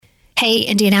Hey,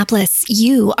 Indianapolis,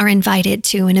 you are invited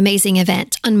to an amazing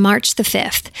event on March the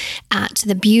 5th at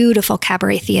the beautiful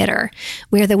Cabaret Theater,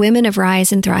 where the women of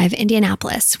Rise and Thrive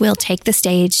Indianapolis will take the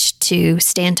stage to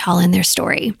stand tall in their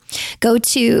story. Go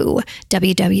to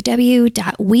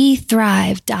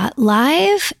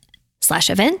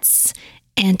www.wethrive.live/events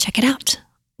and check it out.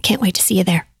 Can't wait to see you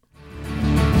there.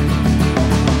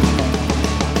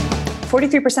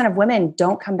 43% of women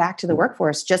don't come back to the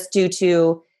workforce just due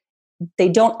to they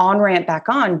don't on-ramp back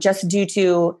on just due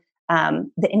to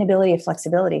the inability of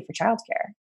flexibility for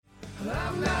childcare.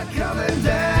 I'm not coming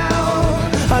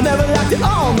down. I never left it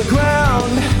on the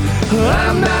ground.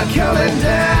 I'm not coming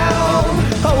down.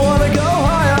 I want to go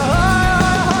higher,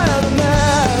 higher, higher than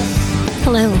this.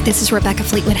 Hello, this is Rebecca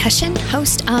Fleetwood-Hession,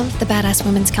 host of the Badass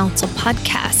Women's Council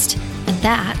podcast, and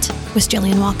that was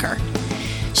Jillian Walker.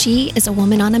 She is a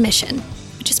woman on a mission,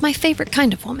 which is my favorite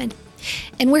kind of woman.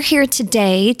 And we're here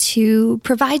today to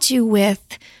provide you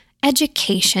with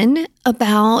education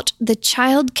about the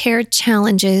childcare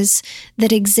challenges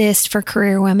that exist for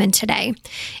career women today.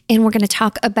 And we're going to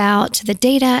talk about the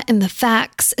data and the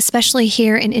facts, especially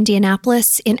here in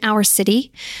Indianapolis, in our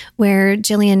city, where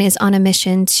Jillian is on a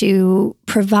mission to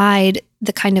provide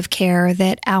the kind of care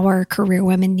that our career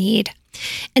women need.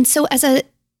 And so as a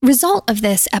result of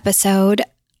this episode,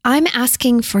 I'm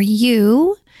asking for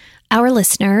you, our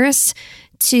listeners,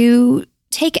 to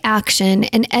take action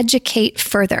and educate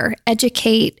further,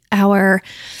 educate our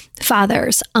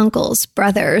fathers, uncles,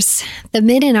 brothers, the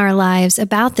men in our lives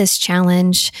about this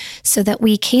challenge so that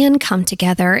we can come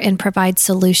together and provide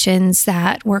solutions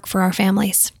that work for our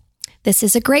families. This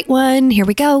is a great one. Here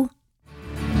we go.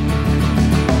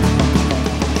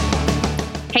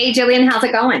 Hey, Jillian, how's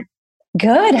it going?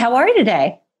 Good. How are you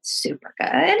today? Super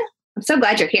good. I'm so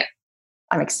glad you're here.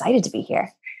 I'm excited to be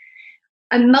here.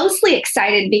 I'm mostly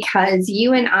excited because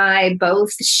you and I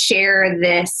both share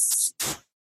this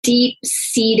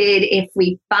deep-seated, if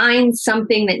we find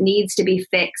something that needs to be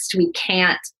fixed, we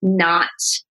can't not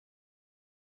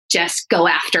just go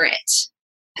after it.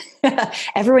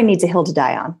 Everyone needs a hill to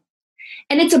die on.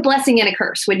 And it's a blessing and a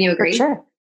curse. Wouldn't you agree? For sure.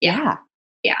 Yeah.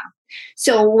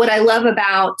 So what I love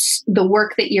about the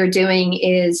work that you're doing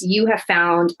is you have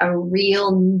found a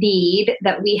real need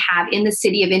that we have in the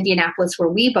city of Indianapolis, where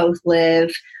we both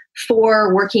live,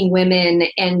 for working women.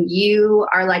 And you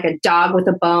are like a dog with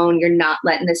a bone. You're not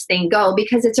letting this thing go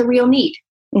because it's a real need.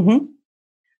 Mm-hmm.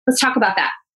 Let's talk about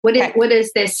that. What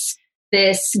is this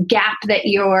gap that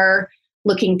you're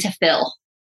looking to fill?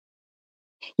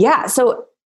 Yeah. So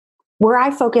where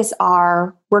I focus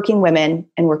are working women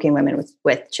and working women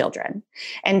with children.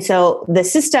 And so the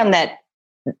system that,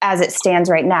 as it stands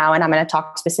right now, and I'm going to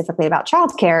talk specifically about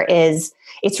childcare, is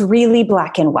it's really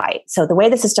black and white. So the way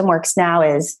the system works now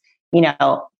is,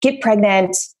 get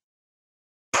pregnant,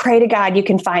 pray to God you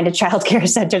can find a childcare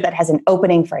center that has an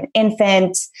opening for an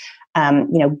infant,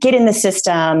 get in the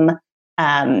system.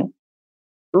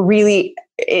 Really,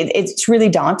 it's really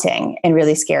daunting and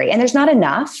really scary. And there's not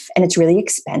enough, and it's really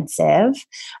expensive.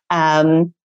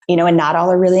 And not all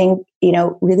are really,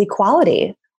 really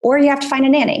quality, or you have to find a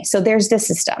nanny. So there's this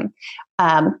system.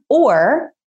 And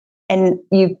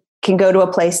you can go to a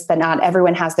place that not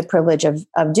everyone has the privilege of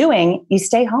doing, you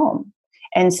stay home.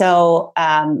 And so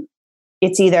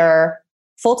it's either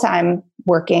full-time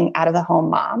working out of the home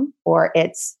mom, or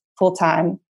it's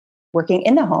full-time working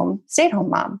in the home, stay-at-home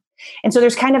mom. And so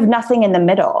there's kind of nothing in the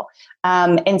middle.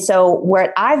 And so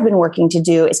what I've been working to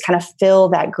do is kind of fill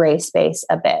that gray space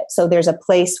a bit. So there's a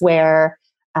place where,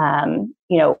 not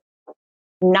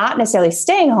necessarily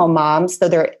staying home moms,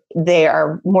 though they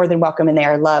are more than welcome and they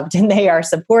are loved and they are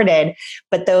supported,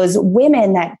 but those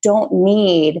women that don't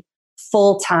need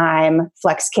full-time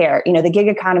flex care. The gig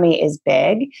economy is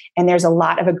big, and there's a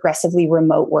lot of aggressively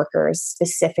remote workers,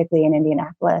 specifically in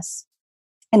Indianapolis.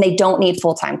 And they don't need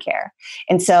full-time care.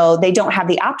 And so they don't have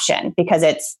the option because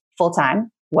it's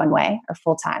full-time one way or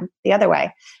full-time the other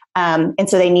way. And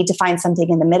so they need to find something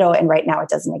in the middle. And right now it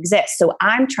doesn't exist. So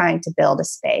I'm trying to build a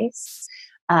space,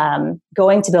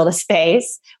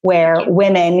 where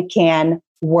women can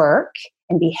work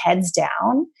and be heads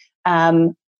down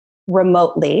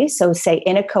remotely. So say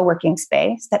in a co-working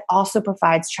space that also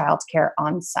provides childcare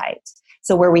on site.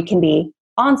 So where we can be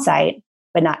on site,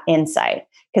 but not in site.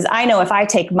 Because I know if I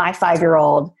take my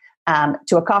 5-year-old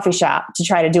to a coffee shop to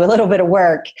try to do a little bit of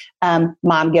work,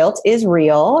 mom guilt is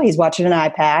real. He's watching an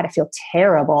iPad. I feel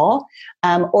terrible.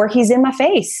 Or he's in my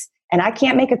face, and I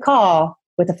can't make a call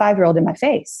with a 5-year-old in my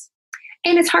face.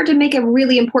 And it's hard to make a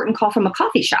really important call from a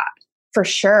coffee shop. For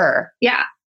sure. Yeah.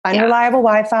 Unreliable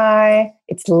Wi-Fi.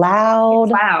 It's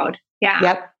loud. Yeah.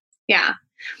 Yep. Yeah.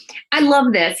 I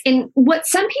love this. And what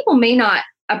some people may not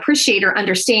appreciate or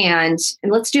understand,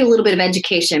 and let's do a little bit of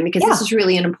education because this is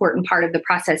really an important part of the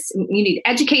process. You need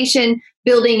education,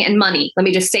 building, and money. Let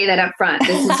me just say that up front.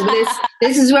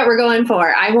 This is what we're going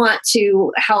for. I want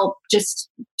to help just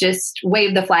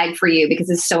wave the flag for you because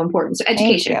it's so important. So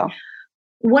education.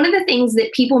 One of the things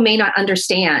that people may not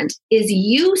understand is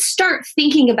you start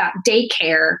thinking about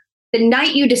daycare the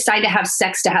night you decide to have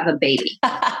sex to have a baby.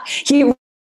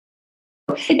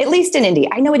 At least in Indy.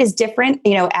 I know it is different,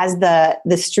 as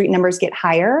the street numbers get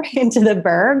higher into the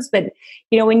burbs, but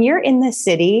when you're in the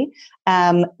city,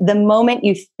 the moment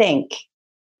you think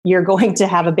you're going to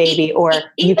have a baby or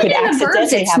you could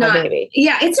accidentally have a baby.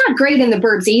 Yeah, it's not great in the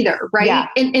burbs either, right? Yeah.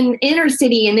 In inner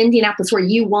city in Indianapolis where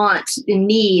you want and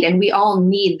need, and we all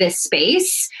need this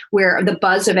space where the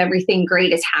buzz of everything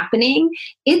great is happening,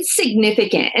 it's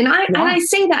significant. And I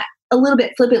say that a little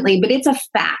bit flippantly, but it's a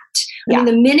fact. I mean,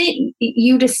 the minute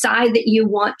you decide that you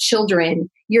want children,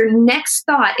 your next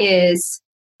thought is,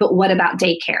 but what about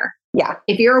daycare? Yeah.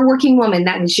 If you're a working woman,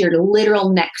 that is your literal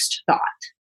next thought.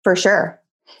 For sure.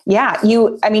 Yeah.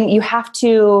 You have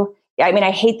to,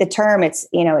 I hate the term. It's,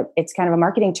 it's kind of a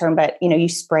marketing term, but you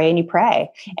spray and you pray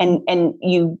and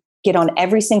you get on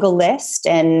every single list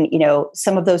and,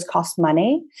 some of those cost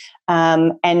money.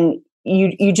 And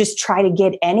you just try to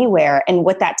get anywhere. And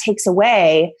what that takes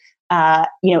away,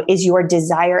 is your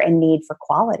desire and need for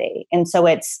quality. And so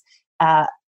it's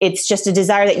just a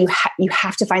desire that you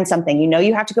have to find something,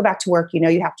 you have to go back to work,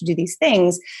 you have to do these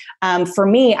things. For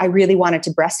me, I really wanted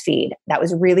to breastfeed. That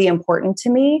was really important to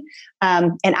me.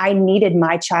 And I needed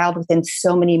my child within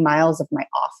so many miles of my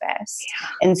office.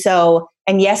 Yeah.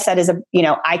 And yes, that is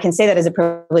I can say that as a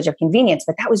privilege of convenience,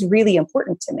 but that was really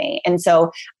important to me. And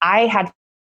so I had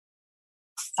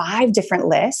 5 different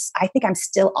lists. I think I'm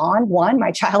still on one.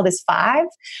 My child is 5.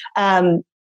 And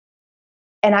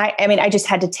I just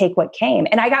had to take what came.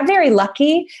 And I got very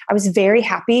lucky. I was very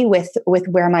happy with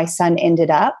where my son ended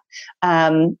up.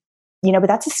 But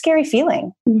that's a scary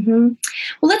feeling. Mm-hmm.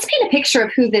 Well, let's paint a picture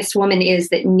of who this woman is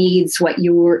that needs what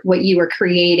you were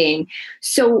creating.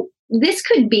 So this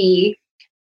could be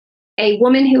a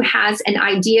woman who has an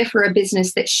idea for a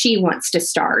business that she wants to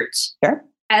start. Sure.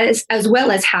 As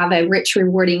well as have a rich,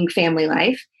 rewarding family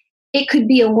life. It could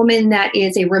be a woman that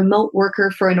is a remote worker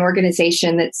for an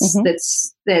organization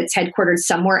that's headquartered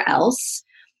somewhere else.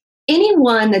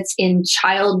 Anyone that's in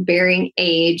childbearing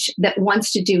age that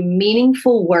wants to do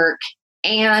meaningful work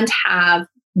and have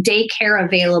daycare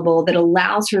available that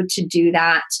allows her to do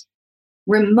that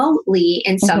remotely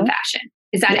in some fashion.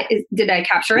 Is that it? Did I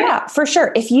capture it? Yeah, for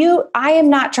sure. I am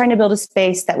not trying to build a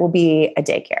space that will be a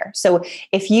daycare. So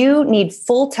if you need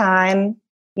full-time,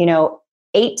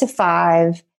 8 to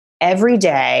 5 every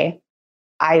day,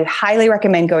 I highly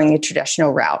recommend going a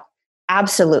traditional route.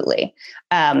 Absolutely.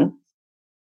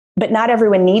 But not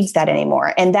everyone needs that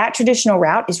anymore. And that traditional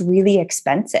route is really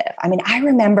expensive. I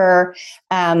remember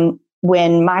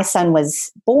when my son was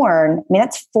born,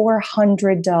 that's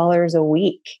 $400 a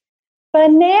week.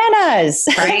 Bananas,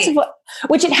 right?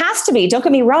 Which it has to be. Don't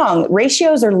get me wrong.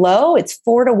 Ratios are low. It's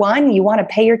 4 to 1. You want to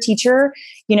pay your teacher,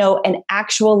 an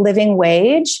actual living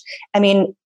wage.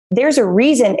 There's a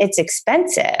reason it's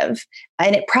expensive,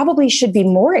 and it probably should be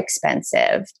more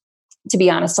expensive. To be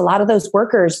honest, a lot of those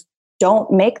workers don't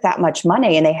make that much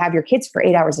money, and they have your kids for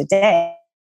 8 hours a day.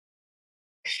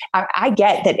 I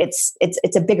get that it's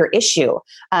a bigger issue,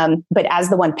 but as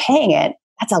the one paying it,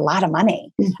 that's a lot of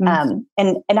money. Mm-hmm.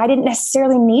 And I didn't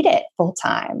necessarily need it full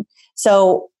time.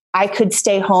 So I could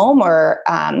stay home or,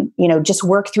 just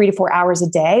work 3 to 4 hours a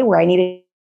day where I needed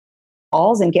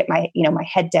calls and get my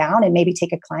head down and maybe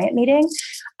take a client meeting.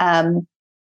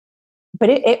 But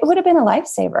it would have been a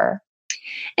lifesaver.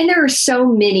 And there are so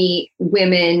many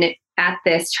women at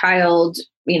this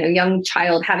young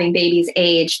child having babies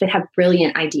age that have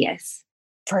brilliant ideas.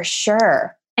 For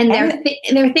sure. And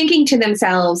they're thinking to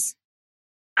themselves,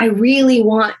 I really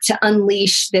want to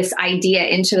unleash this idea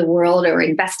into the world or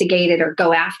investigate it or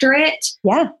go after it.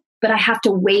 Yeah. But I have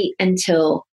to wait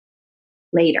until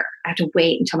later. I have to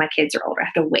wait until my kids are older. I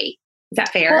have to wait. Is that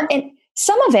fair? Well, and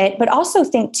some of it, but also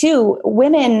think too,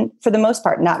 women, for the most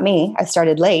part, not me, I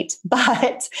started late,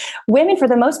 but women, for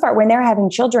the most part, when they're having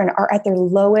children, are at their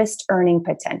lowest earning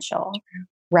potential,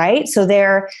 right? So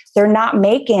they're not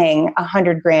making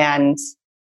 $100,000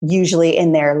 usually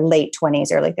in their late 20s,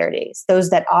 early 30s.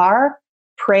 Those that are,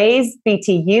 praise be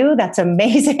to you. That's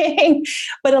amazing.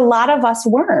 But a lot of us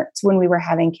weren't when we were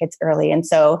having kids early. And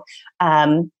so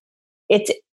it's,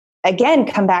 again,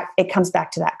 it comes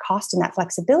back to that cost and that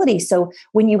flexibility. So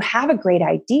when you have a great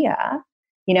idea,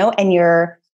 and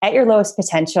you're at your lowest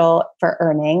potential for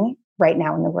earning, right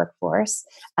now in the workforce,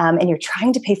 and you're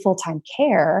trying to pay full-time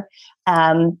care,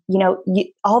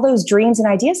 all those dreams and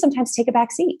ideas sometimes take a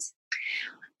back seat.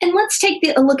 And let's take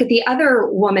a look at the other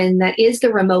woman that is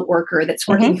the remote worker that's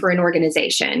working for an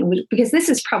organization, because this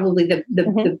is probably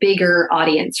the bigger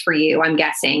audience for you, I'm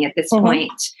guessing, at this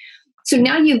point. So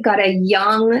now you've got a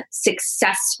young,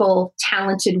 successful,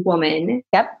 talented woman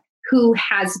who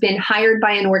has been hired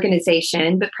by an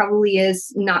organization, but probably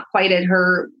is not quite at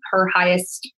her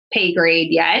highest pay grade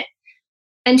yet.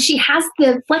 And she has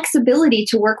the flexibility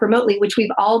to work remotely, which we've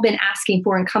all been asking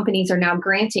for, and companies are now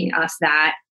granting us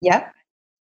that. Yep.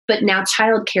 But now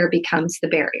childcare becomes the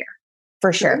barrier.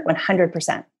 For sure.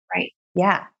 100%. Right.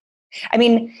 Yeah. I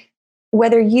mean,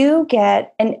 whether you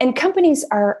get, and companies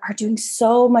are doing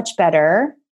so much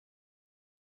better.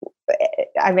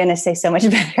 I'm going to say so much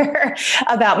better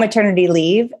about maternity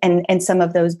leave and some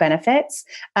of those benefits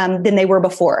than they were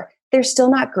before. They're still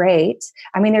not great.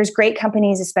 I mean, there's great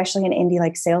companies, especially in Indy,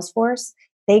 like Salesforce.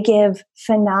 They give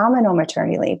phenomenal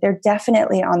maternity leave. They're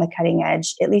definitely on the cutting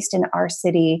edge, at least in our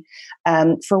city,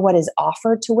 for what is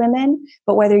offered to women.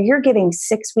 But whether you're giving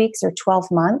 6 weeks or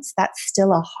 12 months, that's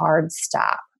still a hard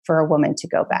stop for a woman to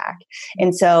go back.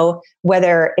 And so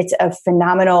whether it's a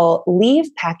phenomenal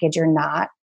leave package or not,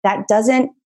 that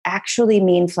doesn't actually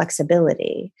mean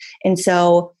flexibility. And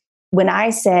so when I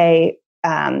say,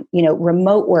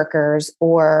 remote workers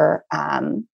or,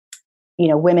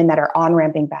 women that are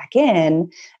on-ramping back in,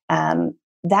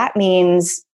 that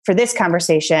means for this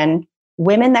conversation,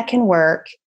 women that can work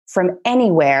from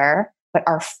anywhere, but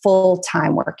are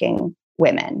full-time working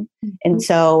women. And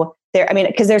so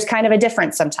because there's kind of a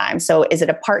difference sometimes. So is it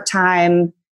a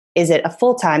part-time? Is it a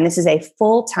full-time? This is a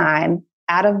full-time,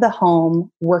 out of the home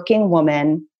working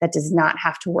woman that does not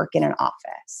have to work in an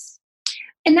office.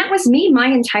 And that was me my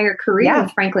entire career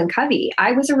with Franklin Covey.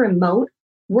 I was a remote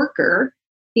worker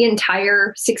the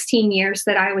entire 16 years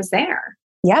that I was there.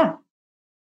 Yeah.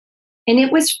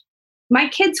 And my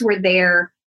kids were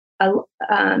there,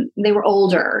 they were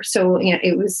older. So,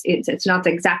 it's not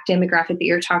the exact demographic that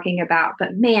you're talking about,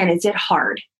 but man, is it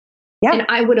hard. Yeah. And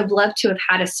I would have loved to have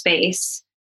had a space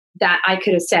that I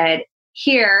could have said,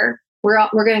 here, we're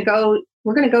going to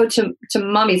go to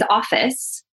mommy's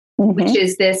office, which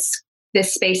is this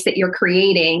space that you're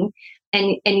creating,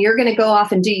 and you're going to go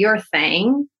off and do your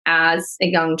thing as a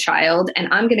young child,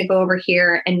 and I'm going to go over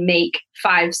here and make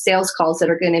 5 sales calls that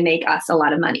are going to make us a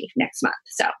lot of money next month.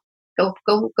 So go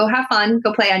have fun,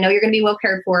 go play. I know you're going to be well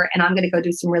cared for, and I'm going to go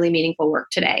do some really meaningful work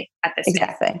today at this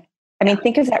exactly space. I mean,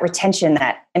 think of that retention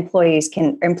that employers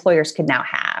could now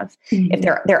have. If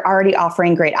they're already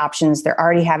offering great options, they're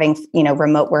already having,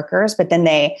 remote workers, but then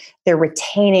they're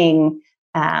retaining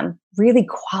really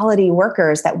quality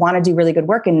workers that want to do really good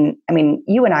work. And I mean,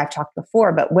 you and I have talked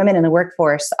before, but women in the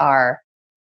workforce are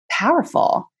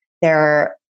powerful.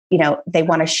 They're, they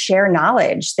want to share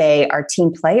knowledge. They are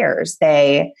team players.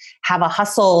 They have a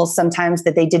hustle sometimes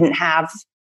that they didn't have,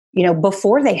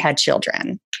 before they had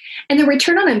children. And the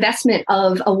return on investment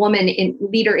of a woman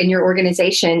leader in your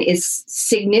organization is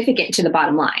significant to the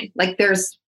bottom line. Like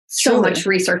there's so much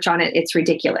research on it. It's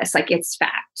ridiculous. Like it's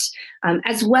fact.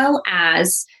 As well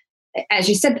as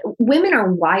you said, women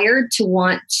are wired to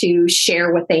want to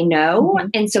share what they know.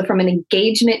 And so from an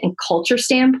engagement and culture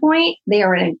standpoint, they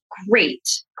are a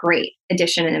great, great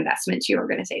addition and investment to your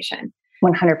organization.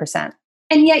 100%.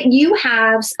 And yet you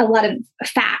have a lot of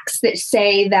facts that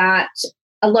say that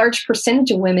a large percentage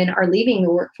of women are leaving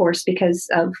the workforce because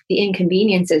of the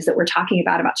inconveniences that we're talking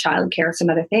about childcare, some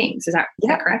other things. Is that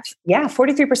correct? Yeah.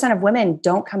 43% of women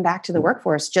don't come back to the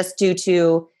workforce just due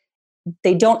to,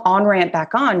 they don't on-ramp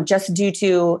back on just due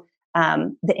to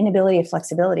the inability of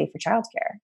flexibility for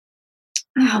childcare.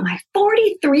 Oh my,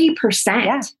 43%.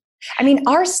 Yeah. I mean,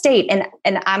 our state, and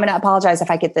I'm going to apologize if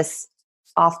I get this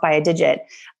off by a digit.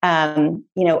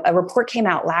 A report came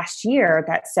out last year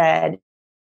that said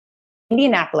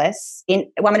Indianapolis, I'm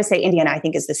going to say Indiana, I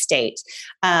think is the state.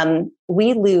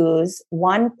 We lose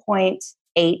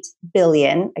 1.8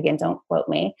 billion. Again, don't quote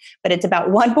me, but it's about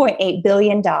 $1.8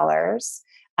 billion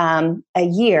a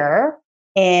year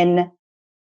in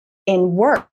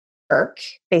work,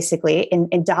 basically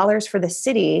in dollars for the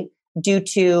city due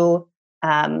to,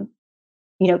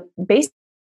 basically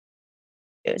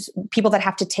people that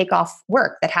have to take off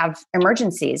work, that have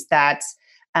emergencies, that,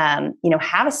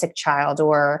 have a sick child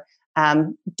or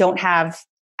don't have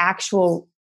actual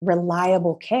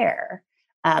reliable care.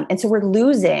 And so we're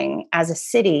losing as a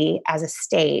city, as a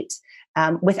state,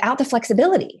 without the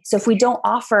flexibility. So if we don't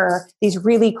offer these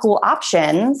really cool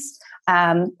options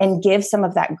and give some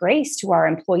of that grace to our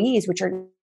employees, which are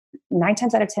 9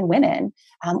 times out of 10 women,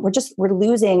 we're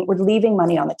leaving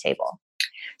money on the table.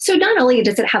 So not only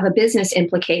does it have a business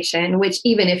implication, which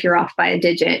even if you're off by a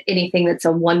digit, anything that's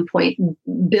a 1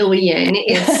 billion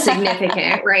is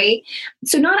significant, right?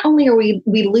 So not only are we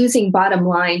losing bottom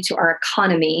line to our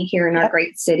economy here in our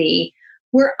great city,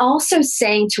 we're also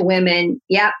saying to women,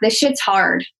 yeah, this shit's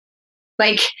hard.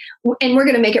 Like, and we're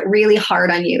going to make it really hard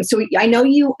on you. So I know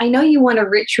you want a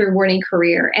rich, rewarding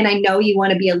career, and I know you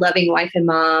want to be a loving wife and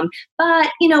mom, but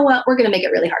you know what? We're going to make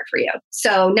it really hard for you.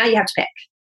 So now you have to pick.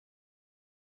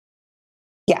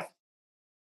 Yeah.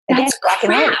 That's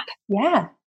crap. Yeah.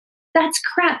 That's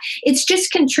crap. It's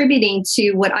just contributing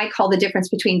to what I call the difference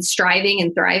between striving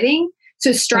and thriving.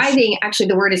 So striving, actually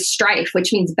the word is strife,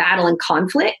 which means battle and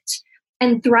conflict.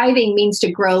 And thriving means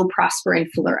to grow, prosper,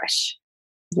 and flourish.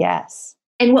 Yes.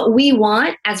 And what we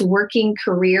want as working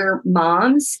career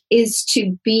moms is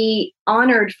to be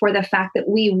honored for the fact that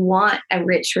we want a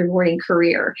rich, rewarding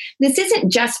career. This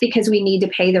isn't just because we need to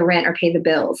pay the rent or pay the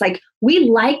bills. Like, we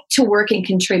like to work and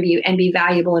contribute and be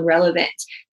valuable and relevant.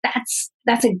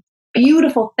 That's a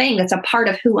beautiful thing. That's a part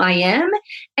of who I am.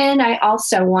 And I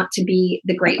also want to be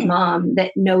the great mom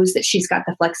that knows that she's got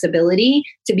the flexibility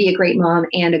to be a great mom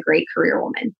and a great career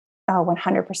woman. Oh,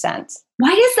 100%.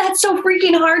 Why is that so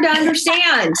freaking hard to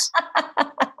understand?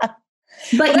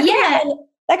 But that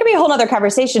could be a whole other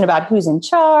conversation about who's in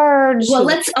charge. Well,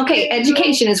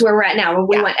 education is where we're at now.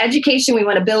 We want education, we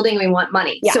want a building, we want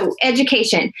money. Yeah. So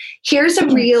education, here's a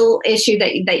real issue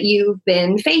that you've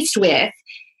been faced with.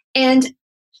 And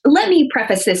let me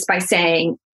preface this by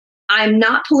saying, I'm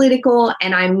not political,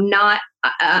 and I'm not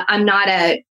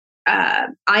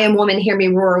I am woman, hear me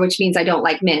roar, which means I don't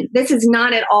like men. This is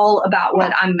not at all about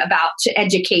what I'm about to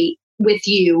educate with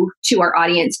you to our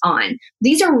audience on.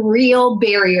 These are real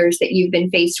barriers that you've been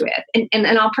faced with. And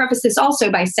I'll preface this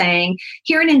also by saying,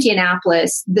 here in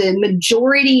Indianapolis, the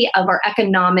majority of our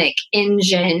economic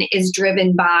engine is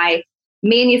driven by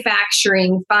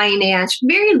manufacturing, finance,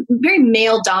 very, very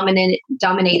male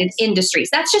dominated industries.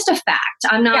 That's just a fact.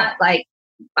 I'm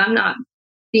not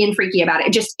being freaky about it.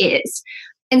 It just is.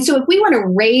 And so if we want to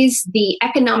raise the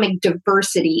economic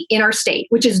diversity in our state,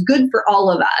 which is good for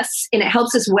all of us, and it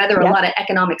helps us weather a lot of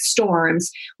economic storms,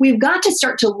 we've got to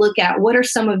start to look at what are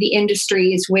some of the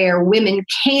industries where women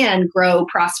can grow,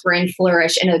 prosper, and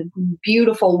flourish in a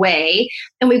beautiful way.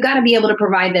 And we've got to be able to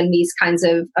provide them these kinds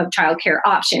of childcare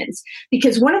options.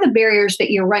 Because one of the barriers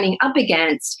that you're running up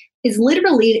against is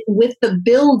literally with the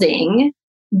building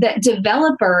that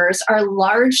developers are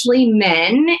largely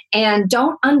men and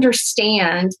don't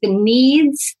understand the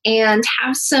needs and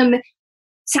have some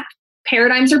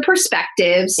paradigms or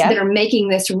perspectives that are making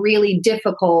this really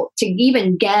difficult to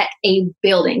even get a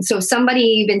building. So somebody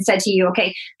even said to you,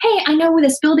 okay, hey, I know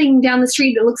this building down the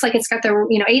street that looks like it's got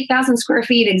the 8,000 square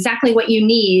feet, exactly what you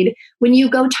need. When you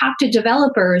go talk to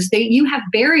developers, you have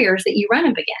barriers that you run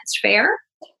up against.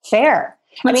 Fair?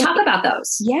 Let's talk about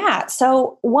those. Yeah.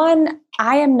 So one,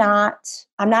 I'm not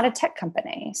a tech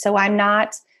company. So I'm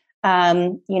not,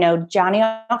 Johnny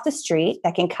off the street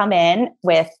that can come in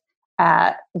with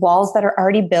walls that are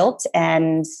already built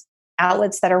and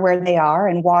outlets that are where they are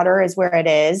and water is where it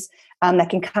is, that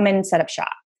can come in and set up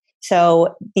shop.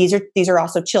 So these are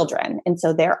also children. And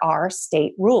so there are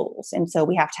state rules. And so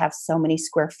we have to have so many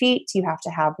square feet. You have to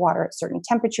have water at certain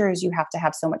temperatures. You have to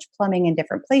have so much plumbing in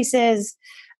different places.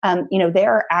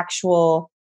 There are actual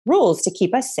rules to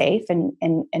keep us safe and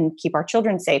keep our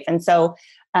children safe. And so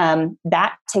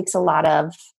that takes a lot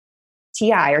of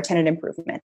TI, or tenant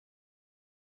improvement,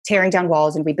 tearing down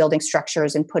walls and rebuilding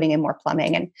structures and putting in more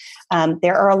plumbing. And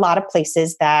there are a lot of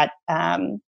places that,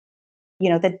 that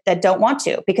don't want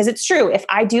to, because it's true. If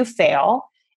I do fail,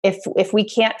 if we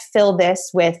can't fill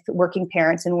this with working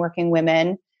parents and working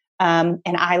women, and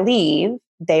I leave,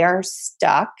 they are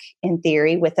stuck, in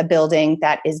theory, with a building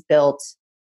that is built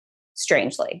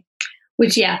strangely.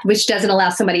 Which doesn't allow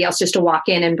somebody else just to walk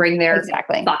in and bring their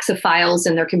box of files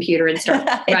and their computer and start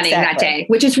running that day,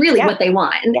 which is really what they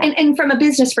want. And from a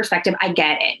business perspective, I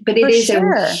get it. But it is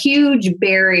a huge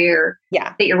barrier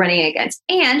that you're running against.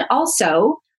 And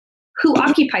also, who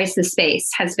occupies the space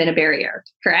has been a barrier,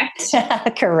 correct?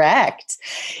 Correct.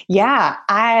 Yeah.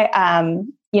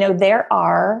 There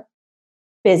are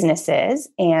businesses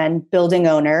and building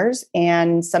owners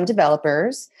and some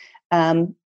developers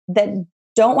that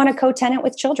don't want to co-tenant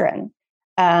with children,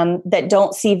 that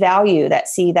don't see value, that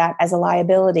see that as a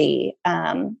liability,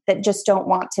 that just don't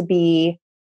want to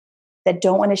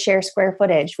share square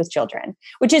footage with children,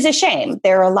 which is a shame.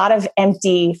 There are a lot of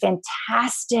empty,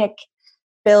 fantastic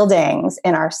buildings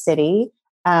in our city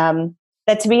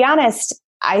that, to be honest,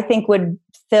 I think would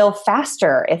fill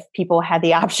faster if people had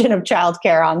the option of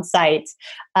childcare on site.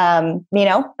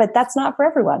 But that's not for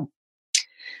everyone.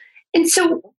 And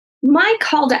so my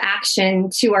call to action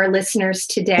to our listeners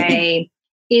today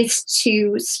is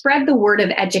to spread the word of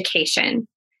education.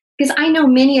 Because I know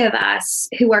many of us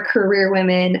who are career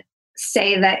women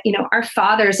say that, our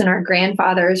fathers and our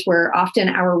grandfathers were often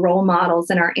our role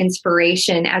models and our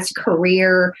inspiration as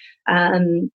career,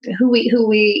 who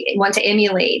we want to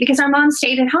emulate, because our mom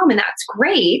stayed at home, and that's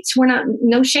great.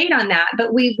 No shade on that,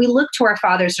 but we look to our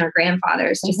fathers and our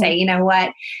grandfathers to say, you know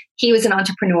what, he was an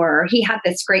entrepreneur, he had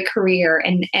this great career.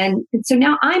 And so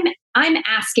now I'm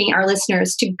asking our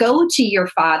listeners to go to your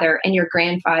father and your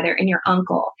grandfather and your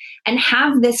uncle and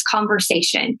have this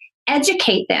conversation,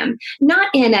 educate them, not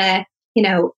in a,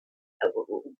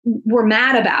 we're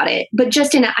mad about it, but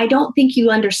just in a, I don't think you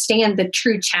understand the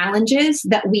true challenges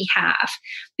that we have.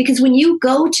 Because when you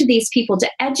go to these people to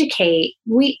educate,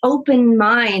 we open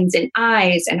minds and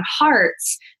eyes and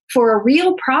hearts for a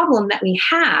real problem that we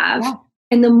have. Yeah.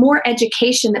 And the more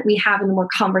education that we have and the more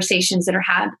conversations that are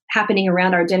happening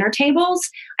around our dinner tables,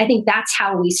 I think that's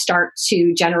how we start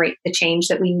to generate the change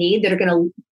that we need, that are going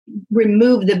to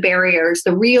remove the barriers,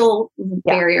 the real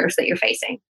barriers that you're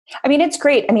facing. I mean, it's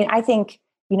great. I mean, I think,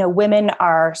 women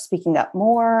are speaking up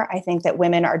more. I think that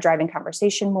women are driving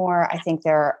conversation more. I think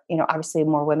there are, obviously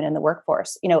more women in the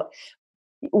workforce.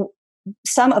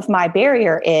 Some of my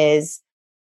barrier is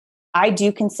I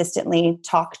do consistently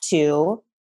talk to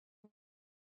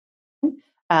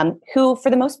who, for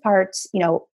the most part,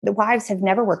 the wives have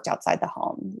never worked outside the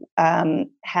home,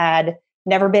 had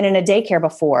never been in a daycare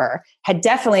before, had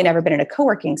definitely never been in a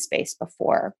co-working space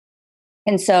before.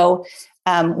 And so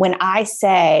when I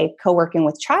say co-working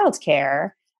with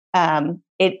childcare,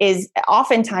 it is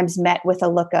oftentimes met with a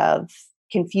look of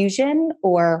confusion,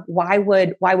 or why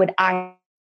would I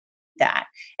that?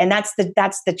 And that's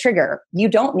the trigger. You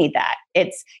don't need that.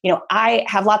 It's, I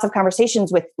have lots of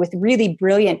conversations with really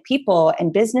brilliant people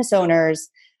and business owners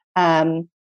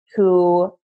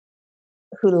who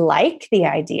like the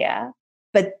idea,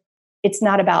 but it's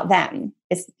not about them.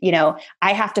 It's,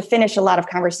 I have to finish a lot of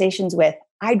conversations with,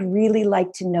 I'd really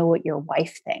like to know what your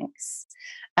wife thinks.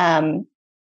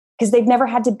 Because they've never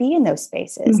had to be in those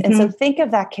spaces. And so think of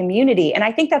that community. And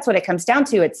I think that's what it comes down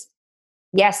to. It's,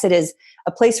 yes, it is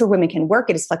a place where women can work.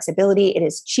 It is flexibility. It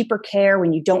is cheaper care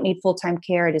when you don't need full-time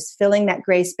care. It is filling that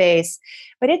gray space,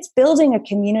 but it's building a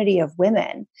community of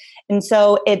women. And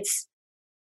so it's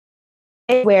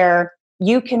where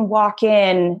you can walk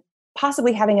in,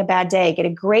 possibly having a bad day, get a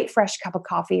great fresh cup of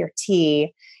coffee or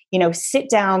tea, sit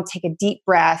down, take a deep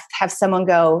breath, have someone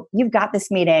go, you've got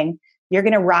this meeting. You're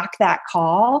going to rock that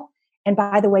call. And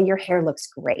by the way, your hair looks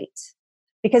great.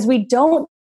 Because we don't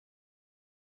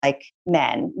like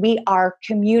men. We are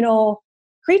communal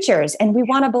creatures, and we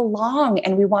want to belong,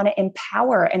 and we want to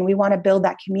empower, and we want to build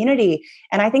that community.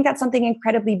 And I think that's something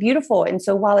incredibly beautiful. And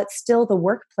so while it's still the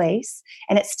workplace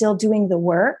and it's still doing the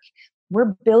work,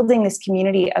 we're building this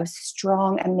community of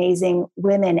strong, amazing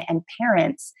women and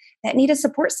parents that need a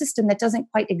support system that doesn't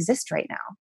quite exist right now.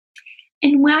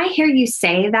 And when I hear you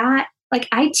say that,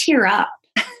 I tear up.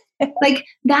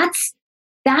 That's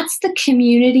the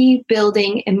community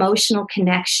building emotional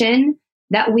connection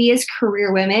that we as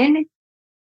career women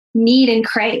need and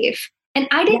crave. And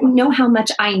I didn't know how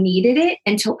much I needed it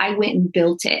until I went and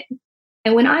built it.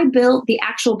 And when I built the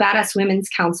actual Badass Women's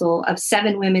Council of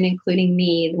 7 women, including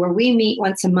me, where we meet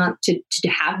once a month to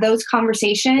have those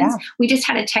conversations, we just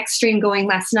had a text stream going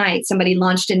last night. Somebody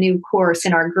launched a new course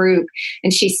in our group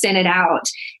and she sent it out.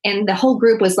 And the whole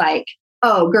group was like,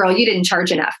 oh, girl, you didn't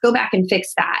charge enough. Go back and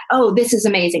fix that. Oh, this is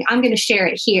amazing. I'm going to share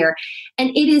it here. And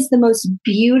it is the most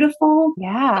beautiful,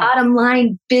 bottom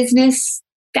line business,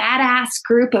 badass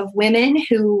group of women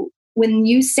who, when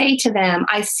you say to them,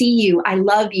 I see you, I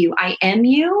love you, I am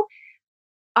you,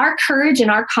 our courage and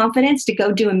our confidence to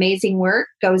go do amazing work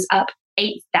goes up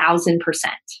 8,000%.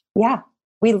 Yeah.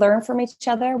 We learn from each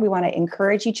other. We want to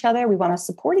encourage each other. We want to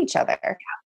support each other.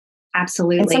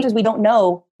 Absolutely. And sometimes we don't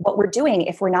know what we're doing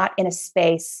if we're not in a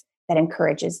space that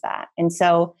encourages that. And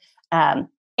so,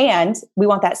 and we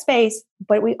want that space,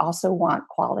 but we also want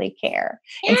quality care.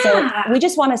 And so we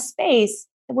just want a space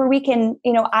where we can,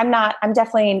 I'm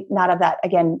definitely not of that,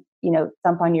 again,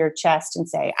 thump on your chest and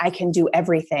say, I can do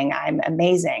everything. I'm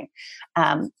amazing.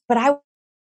 But I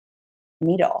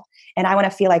needle, and I want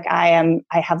to feel like I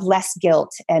have less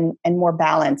guilt and more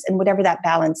balance, and whatever that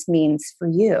balance means for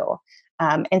you.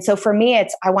 And so for me,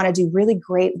 I want to do really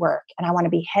great work, and I want to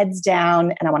be heads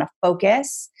down, and I want to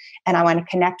focus, and I want to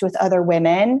connect with other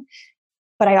women,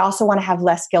 but I also want to have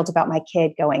less guilt about my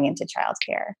kid going into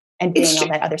childcare and being on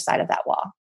that other side of that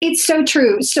wall. It's so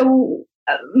true. So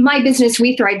my business,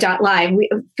 WeThrive.live,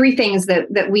 three things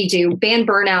that we do: ban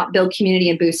burnout, build community,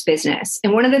 and boost business.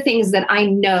 And one of the things that I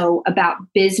know about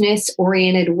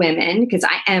business-oriented women, because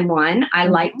I am one, I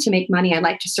like to make money, I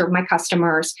like to serve my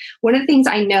customers. One of the things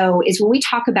I know is when we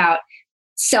talk about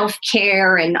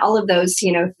self-care and all of those,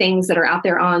 things that are out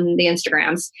there on the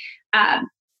Instagrams,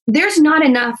 there's not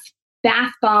enough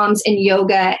bath bombs and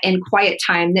yoga and quiet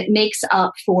time that makes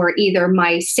up for either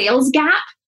my sales gap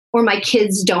or my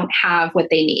kids don't have what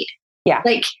they need. Yeah.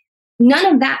 Like none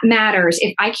of that matters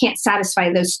if I can't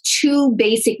satisfy those two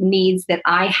basic needs that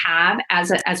I have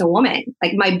as a woman.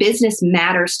 Like my business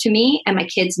matters to me and my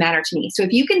kids matter to me. So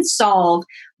if you can solve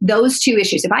those two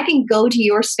issues, if I can go to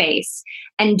your space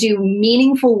and do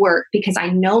meaningful work because I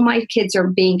know my kids are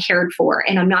being cared for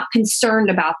and I'm not concerned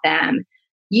about them,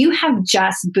 you have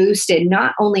just boosted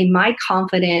not only my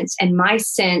confidence and my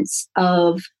sense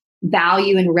of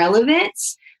value and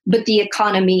relevance, but the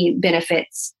economy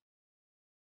benefits.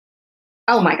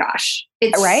 Oh my gosh.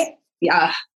 It's right.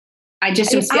 Yeah. I'm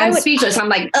speechless. I'm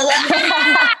like,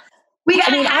 we got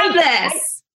to have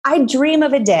this. I dream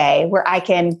of a day where I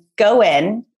can go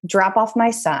in, drop off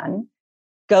my son,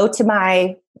 go to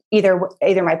my either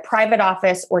my private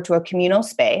office or to a communal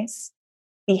space,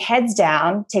 be heads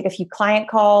down, take a few client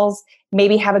calls,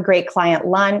 maybe have a great client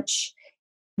lunch,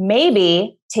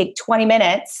 maybe take 20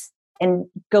 minutes and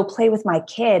go play with my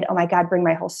kid. Oh my God, bring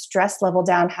my whole stress level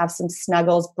down, have some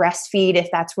snuggles, breastfeed if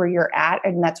that's where you're at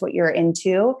and that's what you're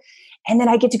into. And then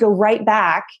I get to go right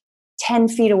back 10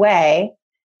 feet away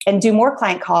and do more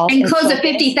client calls. And close a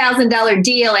 $50,000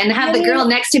 deal and have the girl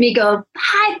next to me go,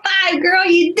 high five, girl,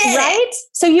 you did it. Right?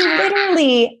 So you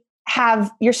literally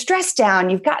you're stressed down,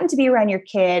 you've gotten to be around your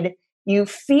kid, you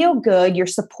feel good, you're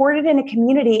supported in a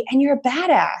community, and you're a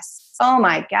badass. Oh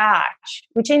my gosh,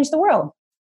 we changed the world.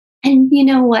 And you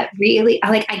know what, really,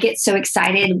 I get so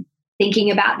excited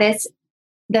thinking about this.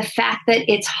 The fact that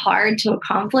it's hard to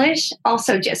accomplish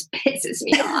also just pisses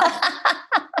me off.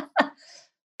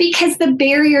 Because the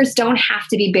barriers don't have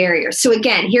to be barriers. So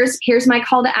again, here's my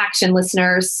call to action,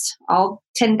 listeners, all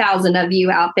 10,000 of you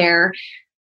out there.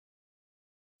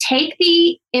 Take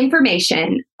the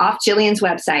information off Jillian's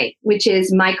website, which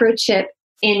is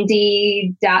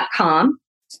microchipindy.com.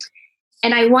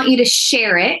 And I want you to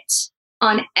share it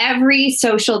on every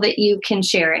social that you can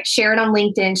share it. Share it on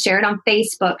LinkedIn, share it on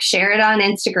Facebook, share it on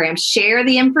Instagram, share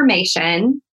the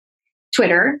information,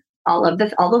 Twitter, all of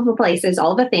the places,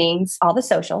 all the things, all the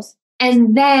socials.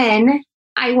 And then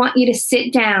I want you to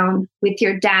sit down with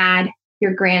your dad,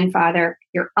 your grandfather,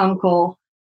 your uncle,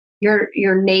 your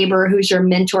neighbor who's your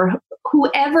mentor,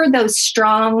 whoever those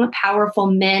strong, powerful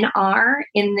men are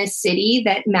in this city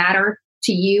that matter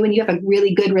to you and you have a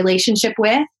really good relationship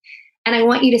with. And I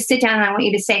want you to sit down and I want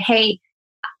you to say, hey,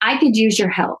 I could use your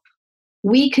help.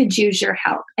 We could use your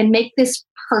help, and make this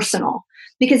personal,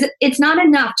 because it's not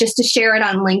enough just to share it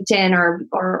on LinkedIn or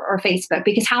Facebook,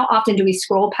 because how often do we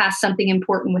scroll past something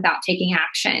important without taking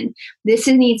action? This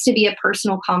needs to be a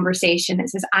personal conversation that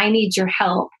says, I need your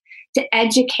help to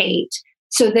educate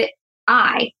so that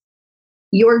I,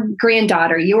 your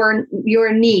granddaughter, your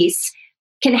niece,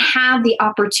 can have the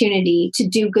opportunity to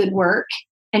do good work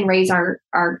and raise our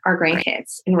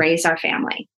grandkids and raise our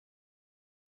family.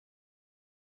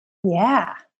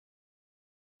 Yeah.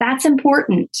 That's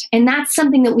important. And that's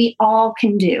something that we all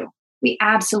can do. We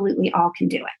absolutely all can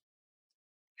do it.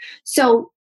 So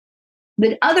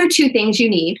the other two things you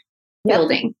need,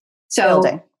 building. So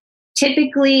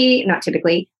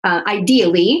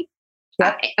ideally,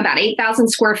 about 8,000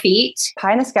 square feet.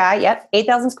 Pie in the sky. Yep.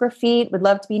 8,000 square feet. Would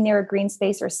love to be near a green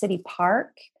space or city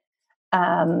park.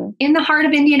 In the heart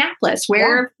of Indianapolis,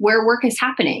 where work is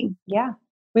happening. Yeah.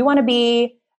 We want to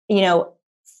be,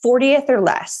 40th or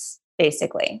less,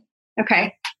 basically.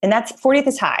 Okay. And that's 40th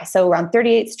is high. So around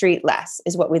 38th Street less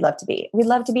is what we'd love to be. We'd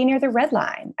love to be near the red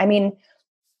line. I mean,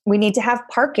 we need to have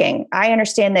parking. I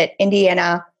understand that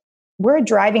Indiana, we're a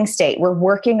driving state. We're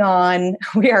working on,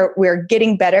 we're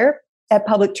getting better at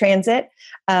public transit,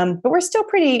 but we're still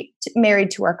pretty married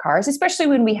to our cars, especially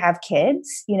when we have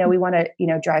kids. We want to,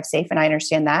 drive safe, and I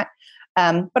understand that.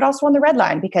 But also on the red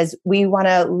line, because we want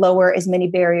to lower as many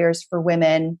barriers for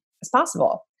women as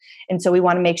possible. And so we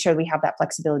want to make sure we have that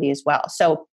flexibility as well.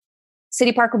 So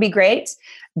city park would be great.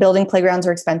 Building playgrounds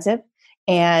are expensive,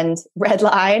 and red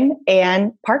line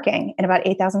and parking, and about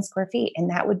 8,000 square feet.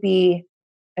 And that would be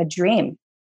a dream.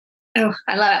 Oh,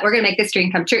 I love it. We're going to make this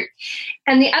dream come true.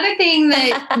 And the other thing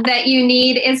that you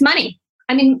need is money.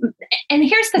 I mean, and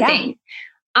here's the thing.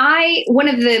 One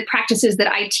of the practices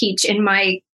that I teach in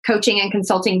my coaching and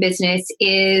consulting business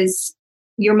is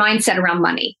your mindset around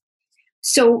money.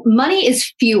 So money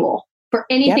is fuel for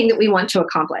anything that we want to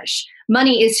accomplish.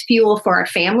 Money is fuel for our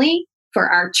family, for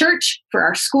our church, for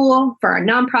our school, for our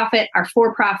nonprofit, our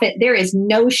for-profit. There is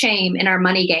no shame in our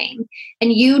money game,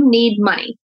 and you need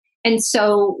money. And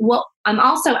so what I'm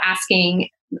also asking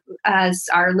as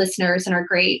our listeners and our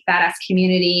great badass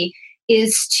community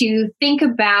is to think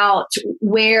about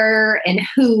where and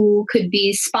who could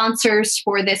be sponsors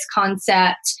for this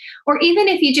concept. Or even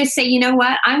if you just say, you know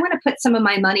what, I want to put some of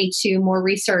my money to more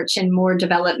research and more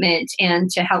development and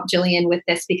to help Jillian with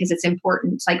this because it's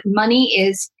important. Like money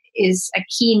is a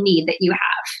key need that you have.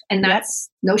 And that's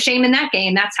no shame in that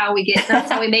game. That's how we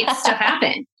make stuff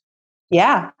happen.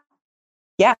 Yeah.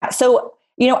 Yeah. So,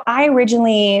 I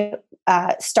originally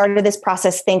started this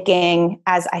process thinking,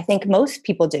 as I think most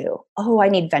people do, oh, I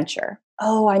need venture.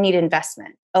 Oh, I need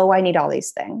investment. Oh, I need all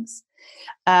these things.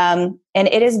 And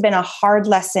it has been a hard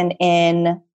lesson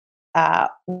in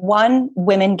one,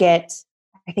 women get,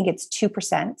 I think it's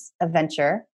 2% of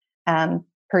venture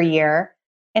per year.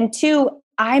 And two,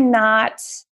 I'm not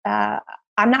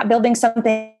building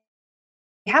something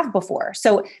have before.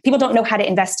 So people don't know how to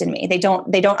invest in me. They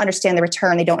don't understand the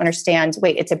return. They don't understand,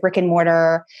 wait, it's a brick and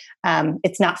mortar.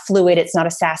 It's not fluid. It's not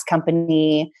a SaaS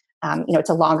company. It's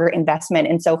a longer investment.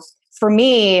 And so for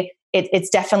me, it's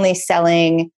definitely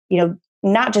selling,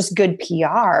 not just good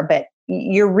PR, but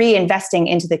you're reinvesting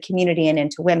into the community and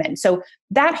into women. So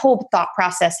that whole thought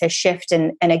process has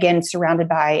shifted and again, surrounded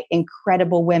by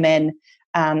incredible women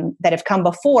that have come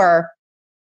before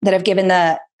that have given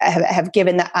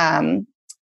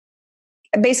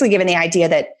basically given the idea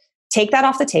that take that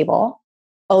off the table,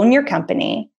 own your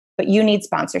company, but you need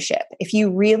sponsorship. If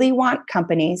you really want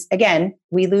companies, again,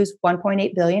 we lose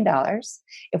 $1.8 billion.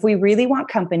 If we really want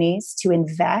companies to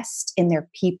invest in their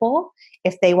people,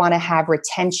 if they want to have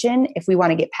retention, if we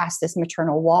want to get past this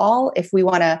maternal wall, if we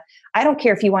want to, I don't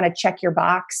care if you want to check your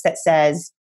box that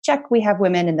says, check, we have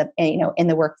women in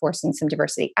the workforce and some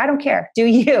diversity. I don't care. Do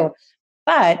you?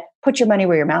 But put your money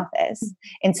where your mouth is.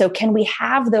 And so can we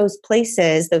have those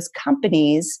places, those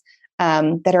companies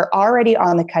that are already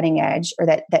on the cutting edge or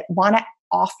that want to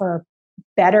offer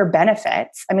better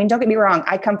benefits? I mean, don't get me wrong.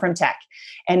 I come from tech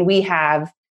and we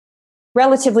have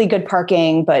relatively good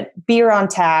parking, but beer on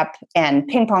tap and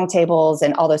ping pong tables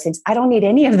and all those things. I don't need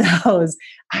any of those.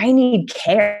 I need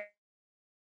care.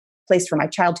 A place where my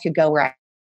child could go where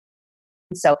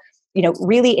so,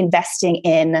 really investing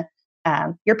in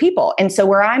your people. And so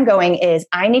where I'm going is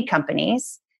I need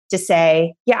companies to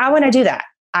say, yeah, I want to do that.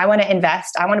 I want to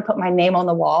invest. I want to put my name on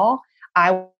the wall.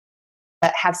 I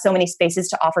have so many spaces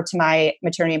to offer to my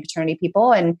maternity and paternity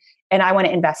people, and I want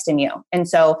to invest in you. And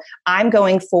so I'm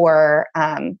going for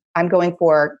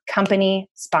company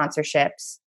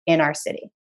sponsorships in our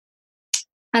city.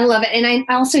 I love it. And I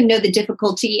also know the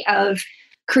difficulty of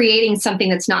creating something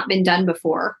that's not been done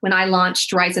before. When I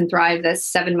launched Rise and Thrive, this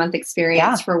 7-month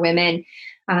experience for women,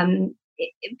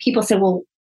 people said, well,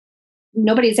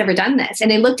 nobody's ever done this. And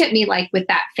they looked at me like with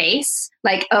that face,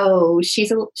 like, oh,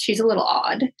 she's a little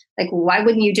odd. Like, why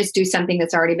wouldn't you just do something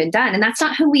that's already been done? And that's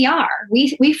not who we are.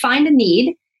 We find a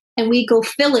need and we go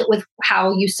fill it with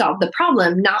how you solve the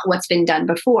problem, not what's been done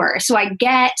before. So I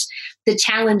get the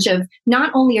challenge of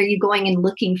not only are you going and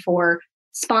looking for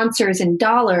sponsors and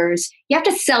dollars, you have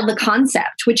to sell the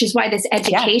concept, which is why this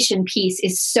education piece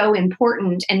is so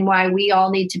important and why we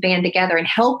all need to band together and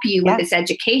help you with this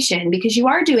education, because you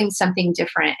are doing something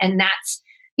different. And that's,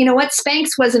 what,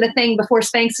 Spanx wasn't a thing before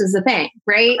Spanx was a thing,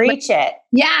 right? Preach it.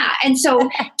 Yeah. And so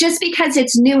just because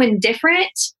it's new and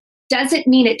different doesn't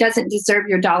mean it doesn't deserve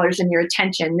your dollars and your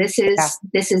attention. This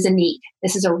is a need.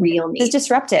 This is a real need. It's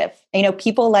disruptive.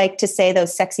 People like to say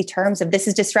those sexy terms of this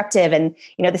is disruptive and,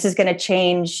 this is going to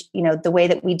change, the way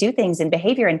that we do things and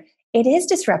behavior. And it is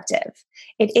disruptive.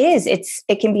 It is.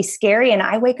 It can be scary. And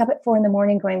I wake up at 4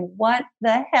 a.m. going, what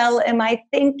the hell am I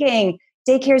thinking?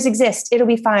 Daycares exist. It'll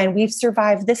be fine. We've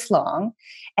survived this long.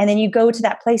 And then you go to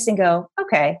that place and go,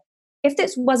 okay, if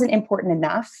this wasn't important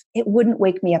enough, it wouldn't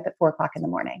wake me up at 4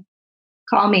 a.m.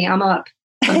 Call me. I'm up.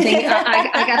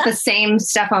 I got the same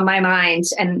stuff on my mind,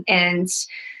 and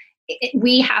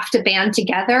we have to band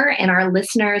together, and our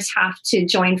listeners have to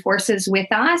join forces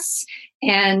with us.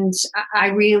 And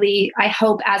I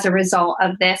hope as a result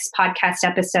of this podcast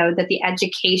episode that the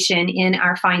education in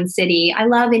our fine city, I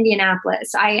love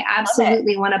Indianapolis. I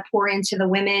absolutely want to pour into the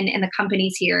women and the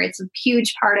companies here. It's a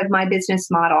huge part of my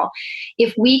business model.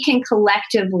 If we can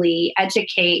collectively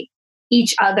educate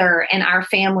each other and our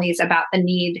families about the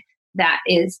need that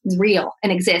is real and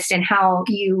exists and how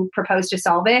you propose to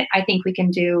solve it, I think we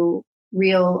can do a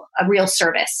real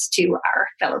service to our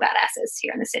fellow badasses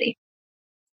here in the city.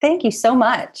 Thank you so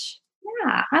much.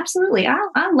 Yeah, absolutely.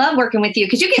 I love working with you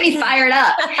because you get me fired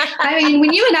up. I mean,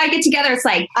 when you and I get together, it's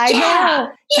like, yeah,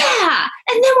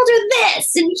 and then we'll do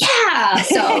this, and yeah.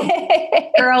 So,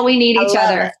 girl, we need each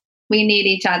other. It. We need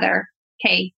each other.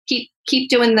 Okay, keep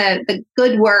doing the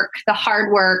good work, the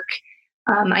hard work.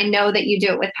 I know that you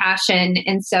do it with passion.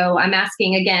 And so I'm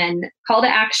asking again, call to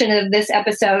action of this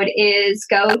episode is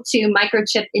go to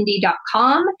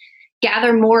microchipindy.com,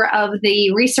 gather more of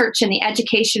the research and the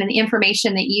education and the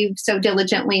information that you've so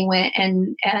diligently went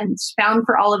and found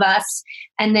for all of us,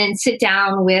 and then sit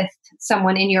down with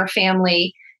someone in your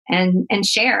family and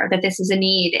share that this is a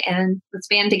need, and let's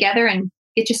band together and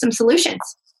get you some solutions.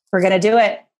 We're going to do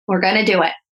it. We're going to do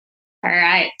it. All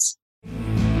right.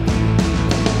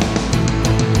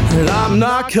 And I'm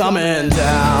not coming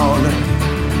down.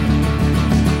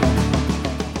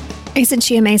 Isn't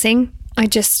she amazing? I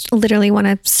just literally want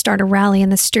to start a rally in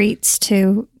the streets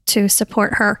to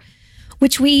support her,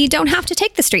 which we don't have to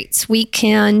take the streets. We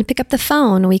can pick up the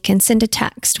phone, we can send a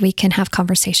text, we can have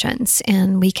conversations,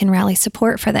 and we can rally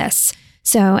support for this.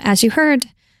 So as you heard,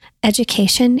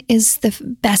 education is the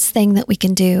best thing that we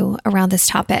can do around this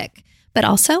topic. But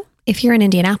also, if you're in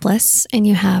Indianapolis and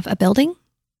you have a building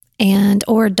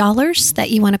or dollars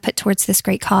that you want to put towards this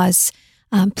great cause,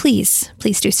 please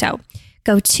do so.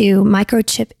 Go to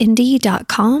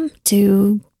microchipindy.com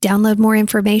to download more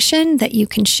information that you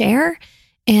can share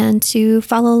and to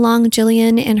follow along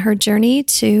Jillian in her journey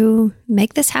to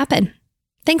make this happen.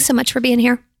 Thanks so much for being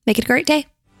here. Make it a great day.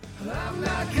 I'm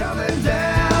not coming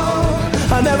down.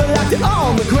 I never left it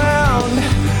on the ground.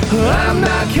 I'm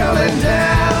not coming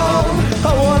down.